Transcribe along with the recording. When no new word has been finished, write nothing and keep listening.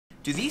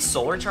Do these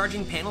solar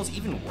charging panels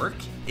even work?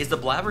 Is the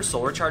Blavor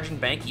Solar Charging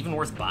Bank even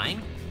worth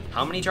buying?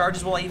 How many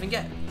charges will I even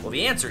get? Well,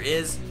 the answer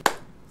is...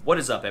 What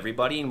is up,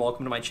 everybody, and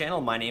welcome to my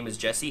channel. My name is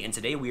Jesse, and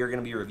today we are going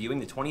to be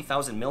reviewing the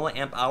 20,000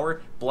 mAh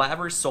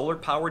Blavor Solar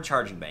Powered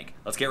Charging Bank.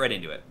 Let's get right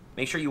into it.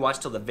 Make sure you watch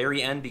till the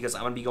very end because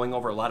I'm going to be going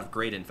over a lot of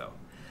great info.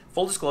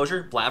 Full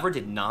disclosure, Blavor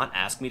did not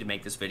ask me to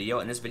make this video,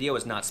 and this video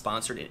is not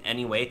sponsored in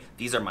any way.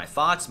 These are my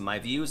thoughts, my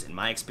views, and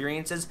my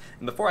experiences,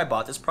 and before I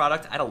bought this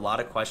product, I had a lot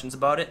of questions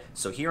about it,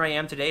 so here I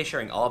am today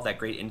sharing all of that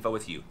great info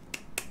with you.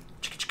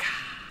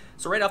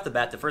 So right off the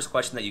bat, the first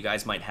question that you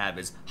guys might have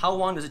is, how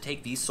long does it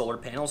take these solar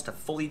panels to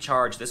fully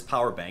charge this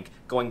power bank,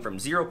 going from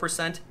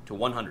 0% to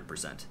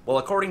 100%? Well,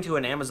 according to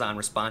an Amazon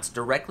response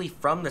directly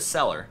from the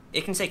seller,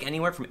 it can take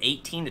anywhere from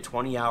 18 to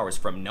 20 hours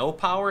from no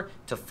power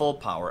to full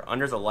power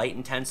under the light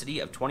intensity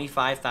of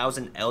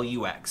 25,000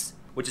 LUX,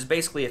 which is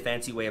basically a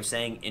fancy way of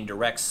saying in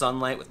direct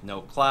sunlight with no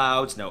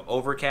clouds, no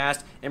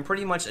overcast, and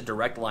pretty much a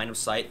direct line of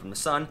sight from the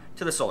sun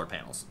to the solar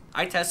panels.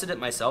 I tested it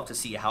myself to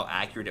see how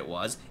accurate it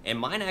was, and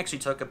mine actually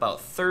took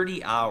about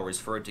 30 hours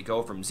for it to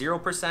go from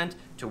 0%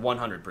 to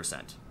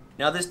 100%.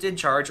 Now this did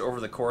charge over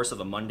the course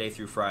of a Monday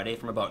through Friday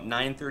from about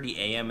 9:30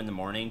 a.m. in the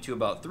morning to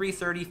about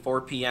 3:30,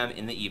 4 p.m.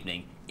 in the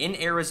evening in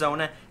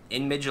Arizona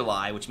in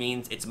mid-July, which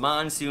means it's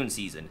monsoon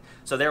season.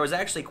 So there was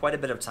actually quite a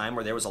bit of time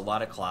where there was a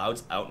lot of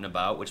clouds out and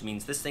about, which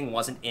means this thing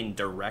wasn't in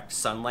direct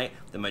sunlight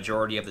the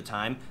majority of the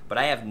time, but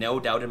I have no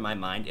doubt in my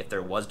mind if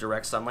there was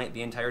direct sunlight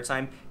the entire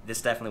time,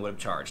 this definitely would have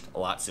charged a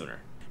lot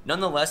sooner.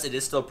 Nonetheless, it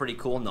is still pretty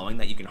cool knowing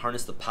that you can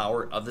harness the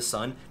power of the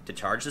sun to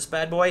charge this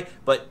bad boy,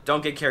 but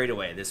don't get carried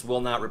away. This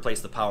will not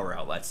replace the power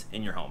outlets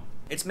in your home.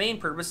 Its main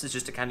purpose is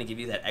just to kind of give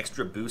you that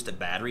extra boost of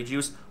battery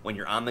juice when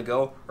you're on the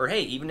go, or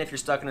hey, even if you're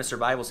stuck in a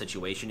survival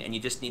situation and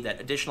you just need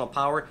that additional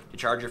power to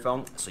charge your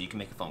phone so you can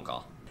make a phone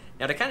call.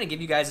 Now to kind of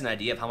give you guys an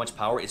idea of how much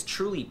power is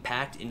truly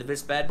packed into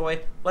this bad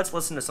boy, let's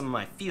listen to some of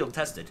my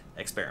field-tested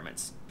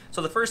experiments.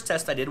 So the first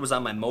test I did was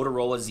on my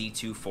Motorola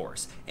Z2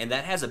 Force, and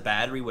that has a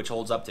battery which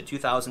holds up to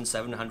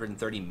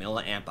 2,730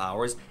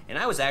 mAh, and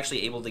I was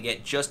actually able to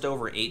get just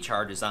over 8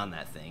 charges on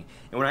that thing.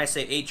 And when I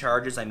say 8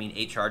 charges, I mean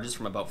 8 charges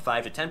from about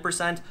 5 to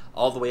 10%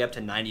 all the way up to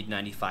 90 to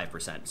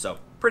 95%, so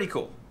pretty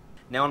cool.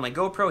 Now on my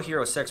GoPro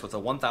Hero 6 with a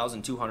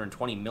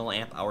 1,220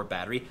 mAh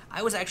battery,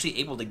 I was actually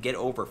able to get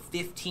over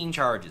 15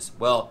 charges.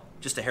 Well,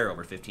 just a hair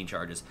over 15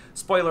 charges.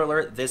 Spoiler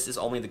alert, this is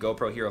only the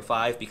GoPro Hero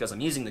 5 because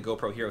I'm using the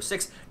GoPro Hero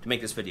 6 to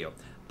make this video.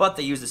 But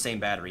they use the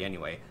same battery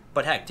anyway.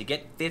 But heck, to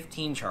get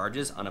 15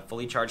 charges on a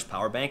fully charged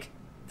power bank,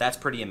 that's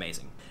pretty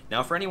amazing.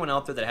 Now for anyone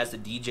out there that has the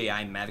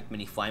DJI Mavic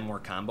Mini Fly More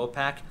combo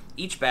pack,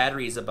 each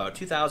battery is about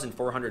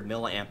 2,400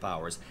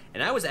 mAh,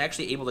 and I was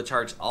actually able to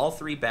charge all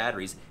 3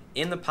 batteries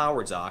in the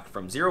power dock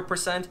from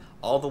 0%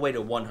 all the way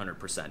to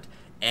 100%.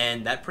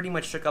 And that pretty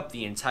much took up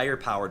the entire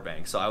power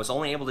bank, so I was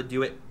only able to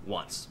do it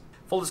once.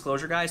 Full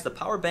disclosure guys, the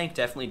power bank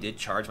definitely did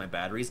charge my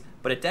batteries,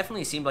 but it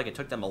definitely seemed like it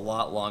took them a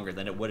lot longer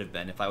than it would have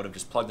been if I would have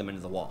just plugged them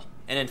into the wall.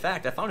 And in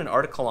fact, I found an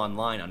article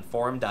online on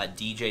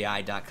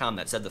forum.dji.com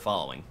that said the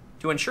following.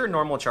 To ensure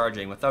normal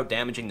charging without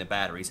damaging the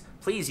batteries,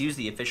 please use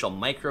the official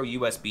micro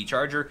USB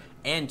charger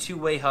and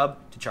two-way hub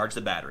to charge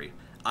the battery.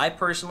 I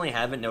personally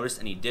haven't noticed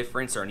any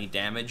difference or any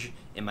damage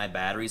in my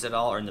batteries at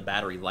all or in the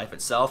battery life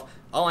itself.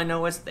 All I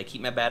know is they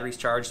keep my batteries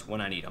charged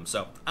when I need them,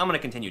 so I'm going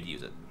to continue to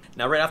use it.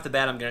 Now right off the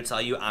bat, I'm going to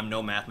tell you I'm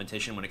no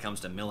mathematician when it comes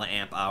to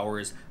milliamp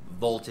hours,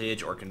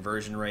 voltage, or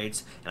conversion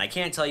rates, and I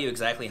can't tell you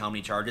exactly how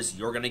many charges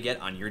you're going to get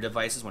on your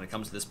devices when it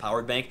comes to this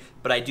powered bank,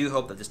 but I do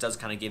hope that this does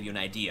kind of give you an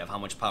idea of how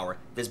much power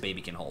this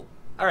baby can hold.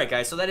 Alright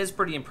guys, so that is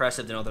pretty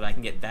impressive to know that I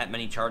can get that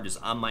many charges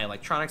on my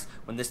electronics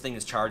when this thing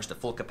is charged to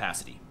full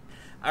capacity.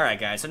 Alright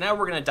guys, so now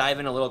we're going to dive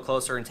in a little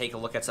closer and take a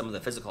look at some of the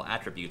physical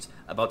attributes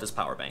about this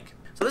power bank.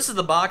 So this is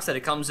the box that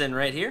it comes in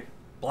right here.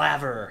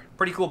 Blavor.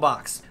 Pretty cool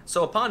box.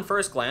 So upon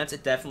first glance,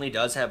 it definitely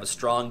does have a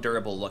strong,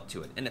 durable look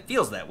to it, and it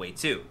feels that way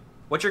too.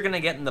 What you're going to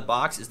get in the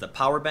box is the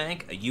power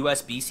bank, a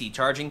USB-C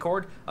charging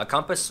cord, a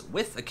compass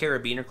with a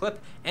carabiner clip,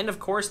 and of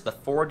course the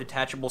 4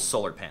 detachable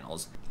solar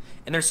panels.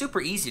 And they're super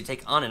easy to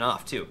take on and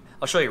off too.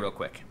 I'll show you real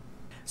quick.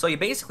 So you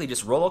basically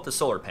just roll out the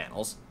solar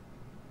panels,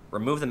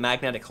 remove the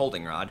magnetic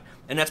holding rod,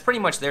 and that's pretty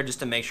much there just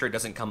to make sure it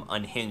doesn't come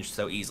unhinged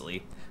so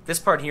easily. This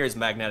part here is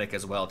magnetic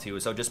as well too,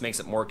 so it just makes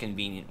it more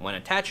convenient when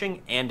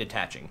attaching and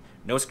detaching.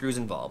 No screws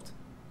involved.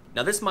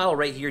 Now this model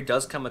right here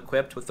does come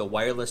equipped with the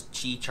wireless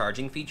Qi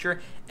charging feature,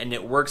 and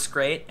it works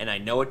great, and I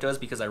know it does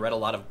because I read a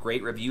lot of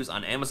great reviews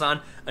on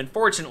Amazon.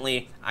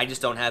 Unfortunately, I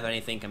just don't have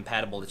anything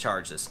compatible to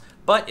charge this.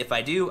 But if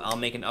I do, I'll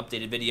make an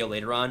updated video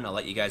later on, I'll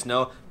let you guys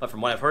know, but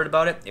from what I've heard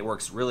about it, it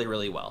works really,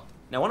 really well.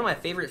 Now one of my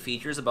favorite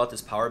features about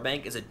this power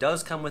bank is it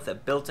does come with a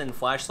built-in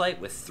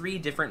flashlight with 3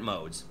 different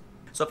modes.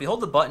 So if you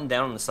hold the button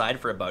down on the side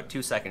for about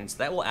 2 seconds,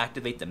 that will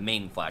activate the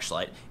main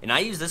flashlight. And I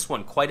use this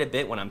one quite a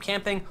bit when I'm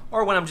camping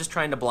or when I'm just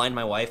trying to blind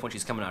my wife when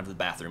she's coming out of the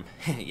bathroom.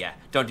 Yeah,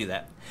 don't do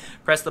that.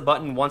 Press the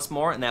button once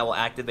more and that will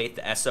activate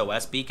the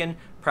SOS beacon.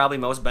 Probably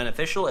most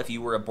beneficial if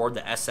you were aboard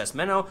the SS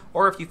Minnow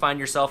or if you find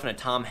yourself in a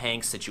Tom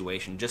Hanks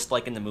situation, just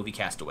like in the movie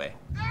Castaway.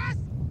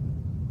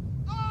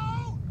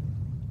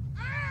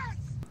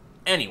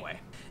 Anyway,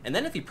 and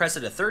then if you press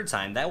it a third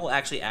time, that will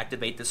actually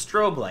activate the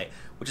strobe light,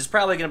 which is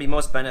probably going to be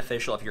most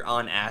beneficial if you're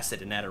on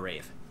acid and at a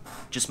rave.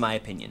 Just my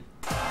opinion.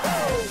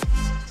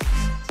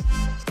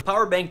 The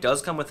power bank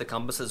does come with the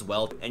compass as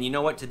well, and you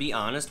know what, to be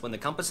honest, when the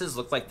compasses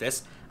look like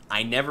this,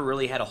 I never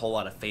really had a whole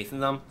lot of faith in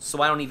them,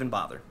 so I don't even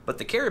bother. But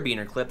the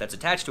carabiner clip that's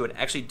attached to it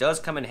actually does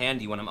come in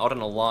handy when I'm out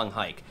on a long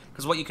hike,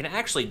 because what you can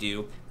actually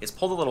do is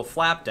pull the little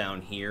flap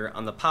down here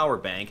on the power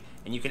bank,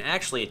 and you can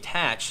actually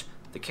attach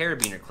the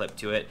carabiner clip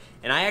to it,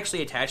 and I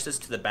actually attach this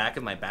to the back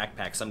of my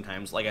backpack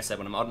sometimes, like I said,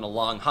 when I'm out on a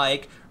long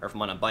hike, or if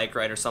I'm on a bike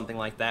ride or something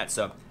like that,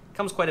 so it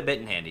comes quite a bit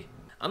in handy.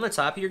 On the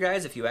top here,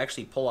 guys, if you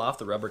actually pull off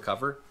the rubber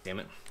cover, damn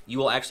it, you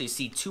will actually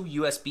see 2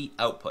 USB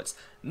outputs,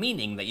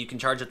 meaning that you can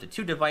charge up to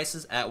 2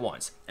 devices at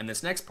once. And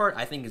this next part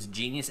I think is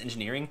genius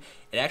engineering.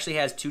 It actually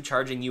has 2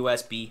 charging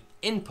USB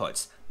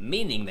inputs,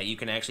 meaning that you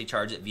can actually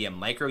charge it via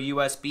micro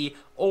USB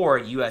or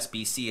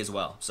USB-C as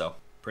well. So,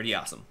 pretty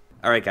awesome.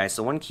 Alright guys,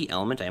 so one key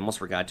element I almost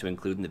forgot to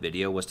include in the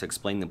video was to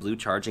explain the blue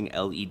charging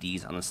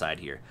LEDs on the side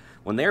here.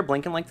 When they're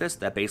blinking like this,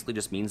 that basically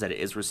just means that it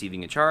is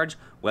receiving a charge,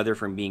 whether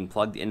from being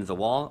plugged into the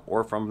wall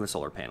or from the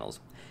solar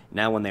panels.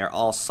 Now when they are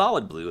all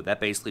solid blue,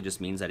 that basically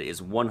just means that it is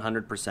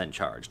 100%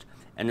 charged.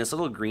 And this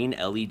little green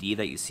LED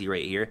that you see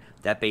right here,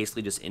 that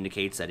basically just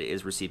indicates that it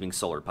is receiving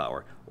solar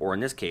power, or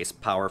in this case,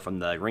 power from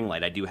the ring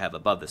light I do have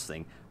above this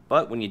thing.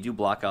 But when you do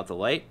block out the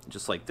light,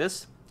 just like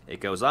this,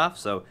 it goes off,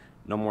 so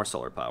no more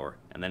solar power.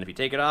 And then if you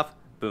take it off,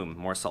 boom,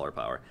 more solar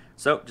power.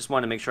 So just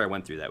wanted to make sure I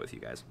went through that with you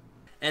guys.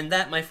 And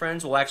that, my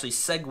friends, will actually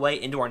segue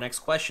into our next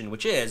question,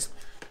 which is,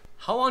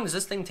 how long does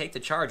this thing take to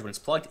charge when it's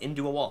plugged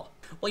into a wall?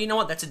 Well, you know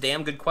what, that's a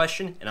damn good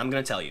question, and I'm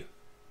going to tell you.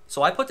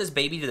 So I put this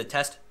baby to the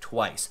test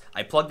twice.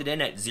 I plugged it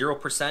in at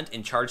 0%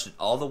 and charged it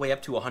all the way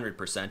up to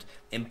 100%,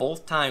 and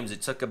both times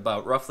it took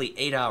about roughly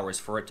 8 hours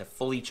for it to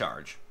fully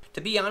charge.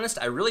 To be honest,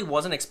 I really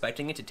wasn't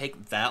expecting it to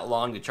take that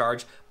long to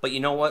charge, but you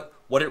know what?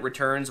 What it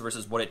returns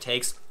versus what it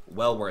takes,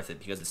 well worth it,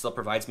 because it still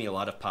provides me a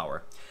lot of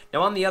power.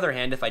 Now on the other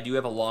hand, if I do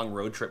have a long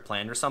road trip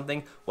planned or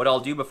something, what I'll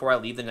do before I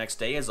leave the next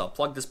day is I'll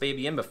plug this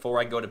baby in before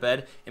I go to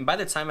bed, and by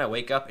the time I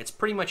wake up, it's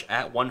pretty much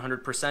at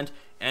 100%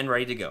 and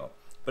ready to go.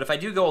 But if I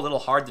do go a little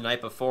hard the night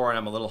before and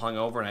I'm a little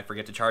hungover and I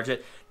forget to charge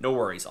it, no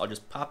worries. I'll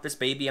just pop this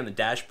baby on the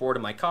dashboard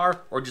of my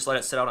car, or just let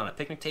it sit out on a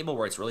picnic table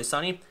where it's really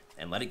sunny,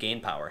 and let it gain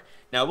power.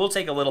 Now, it will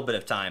take a little bit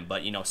of time,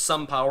 but you know,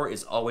 some power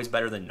is always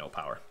better than no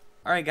power.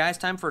 Alright guys,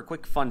 time for a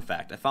quick fun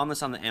fact. I found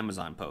this on the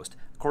Amazon post.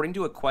 According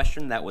to a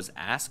question that was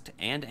asked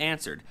and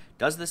answered,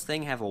 does this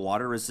thing have a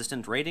water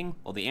resistant rating?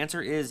 Well, the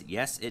answer is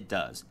yes, it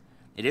does.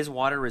 It is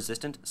water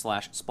resistant /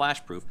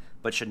 splash proof,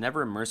 but should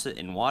never immerse it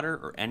in water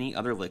or any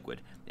other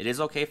liquid. It is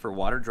okay for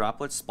water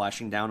droplets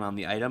splashing down on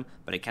the item,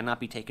 but it cannot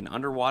be taken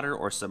underwater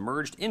or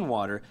submerged in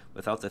water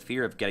without the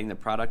fear of getting the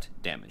product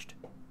damaged.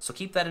 So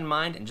keep that in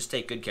mind and just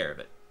take good care of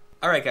it.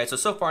 Alright guys,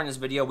 so far in this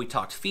video we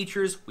talked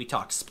features, we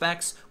talked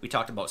specs, we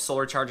talked about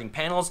solar charging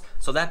panels,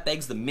 so that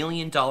begs the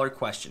million-dollar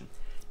question.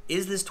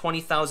 Is this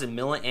 20,000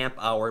 mAh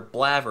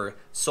Blavor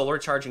solar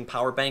charging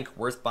power bank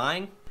worth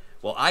buying?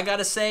 Well, I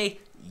gotta say,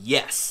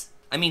 yes.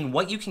 I mean,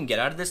 what you can get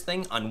out of this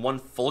thing on one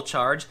full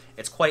charge,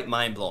 it's quite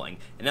mind-blowing.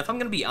 And if I'm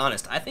gonna be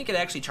honest, I think it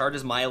actually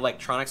charges my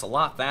electronics a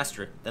lot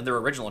faster than their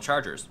original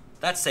chargers.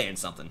 That's saying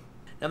something.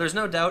 Now there's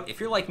no doubt, if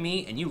you're like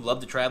me and you love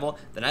to travel,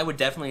 then I would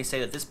definitely say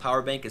that this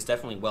power bank is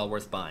definitely well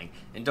worth buying.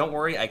 And don't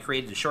worry, I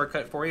created a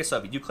shortcut for you, so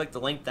if you do click the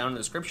link down in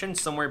the description,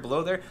 somewhere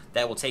below there,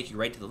 that will take you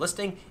right to the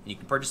listing, and you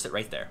can purchase it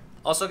right there.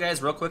 Also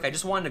guys, real quick, I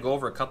just wanted to go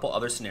over a couple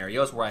other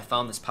scenarios where I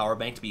found this power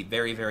bank to be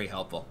very, very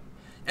helpful.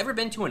 Ever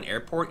been to an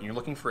airport and you're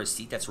looking for a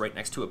seat that's right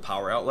next to a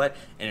power outlet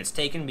and it's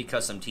taken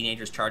because some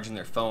teenager's charging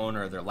their phone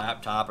or their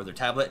laptop or their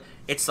tablet?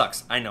 It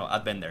sucks. I know,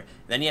 I've been there.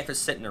 Then you have to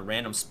sit in a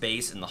random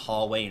space in the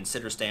hallway and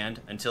sit or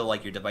stand until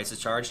like your device is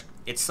charged.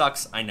 It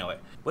sucks. I know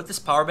it. With this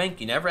power bank,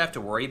 you never have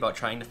to worry about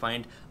trying to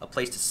find a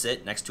place to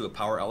sit next to a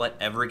power outlet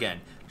ever again.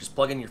 Just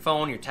plug in your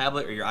phone, your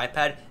tablet, or your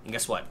iPad, and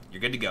guess what?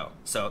 You're good to go.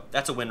 So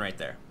that's a win right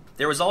there.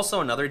 There was also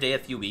another day a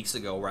few weeks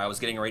ago where I was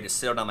getting ready to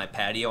sit out on my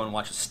patio and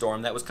watch a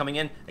storm that was coming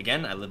in.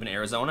 Again, I live in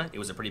Arizona. It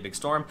was a pretty big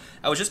storm.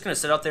 I was just going to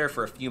sit out there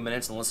for a few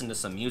minutes and listen to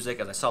some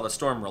music as I saw the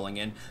storm rolling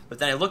in, but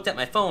then I looked at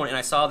my phone and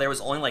I saw there was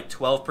only like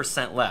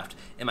 12% left.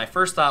 And my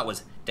first thought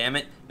was, damn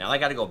it, now I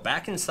got to go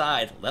back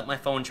inside, let my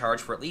phone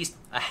charge for at least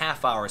a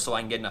half hour so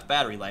I can get enough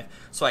battery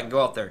life so I can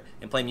go out there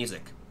and play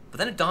music. But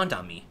then it dawned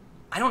on me,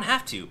 I don't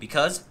have to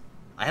because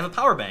I have a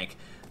power bank.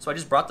 So I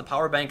just brought the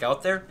power bank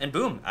out there and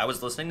boom, I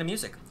was listening to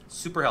music.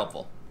 Super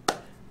helpful.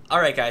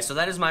 Alright guys, so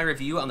that is my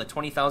review on the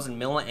 20,000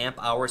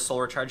 mAh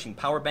solar charging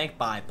power bank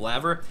by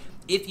Blavor.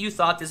 If you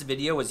thought this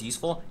video was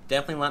useful,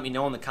 definitely let me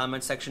know in the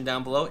comment section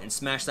down below and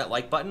smash that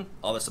like button.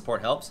 All the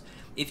support helps.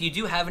 If you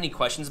do have any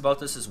questions about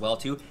this as well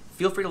too,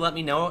 feel free to let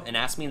me know and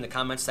ask me in the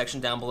comments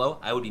section down below.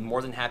 I would be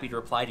more than happy to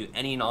reply to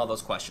any and all of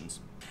those questions.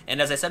 And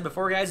as I said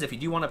before, guys, if you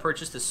do want to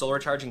purchase this solar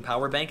charging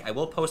power bank, I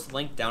will post the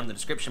link down in the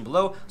description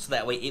below, so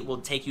that way it will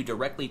take you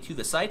directly to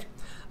the site.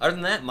 Other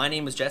than that, my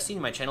name is Jesse,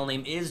 and my channel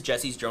name is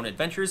Jesse's Drone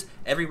Adventures.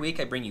 Every week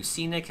I bring you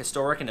scenic,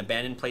 historic, and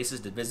abandoned places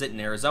to visit in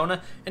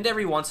Arizona, and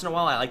every once in a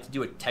while I like to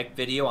do a tech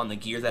video on the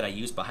gear that I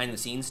use behind the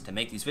scenes to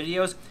make these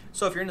videos.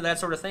 So if you're into that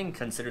sort of thing,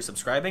 consider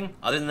subscribing.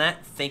 Other than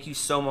that, thank you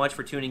so much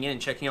for tuning in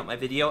and checking out my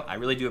video. I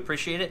really do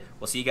appreciate it.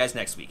 We'll see you guys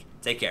next week.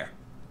 Take care.